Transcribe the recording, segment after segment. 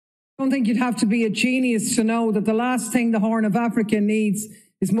I don't think you'd have to be a genius to know that the last thing the Horn of Africa needs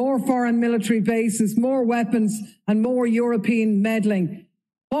is more foreign military bases, more weapons and more European meddling.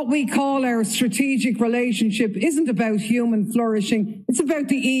 What we call our strategic relationship isn't about human flourishing. It's about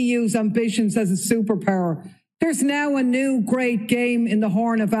the EU's ambitions as a superpower. There's now a new great game in the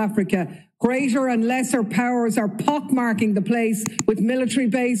Horn of Africa. Greater and lesser powers are pockmarking the place with military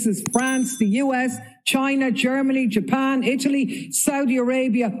bases. France, the US, China, Germany, Japan, Italy, Saudi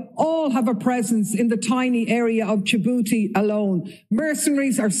Arabia all have a presence in the tiny area of Djibouti alone.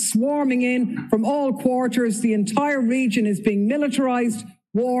 Mercenaries are swarming in from all quarters. The entire region is being militarized.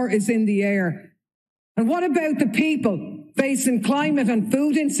 War is in the air. And what about the people facing climate and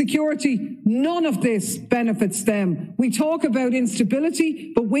food insecurity? None of this benefits them. We talk about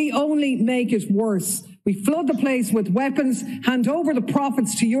instability, but we only make it worse. We flood the place with weapons, hand over the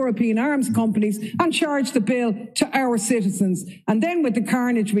profits to European arms companies and charge the bill to our citizens. And then with the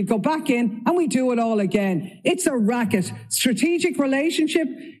carnage, we go back in and we do it all again. It's a racket. Strategic relationship,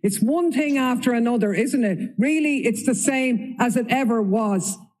 it's one thing after another, isn't it? Really, it's the same as it ever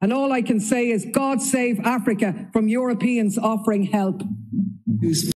was. And all I can say is God save Africa from Europeans offering help.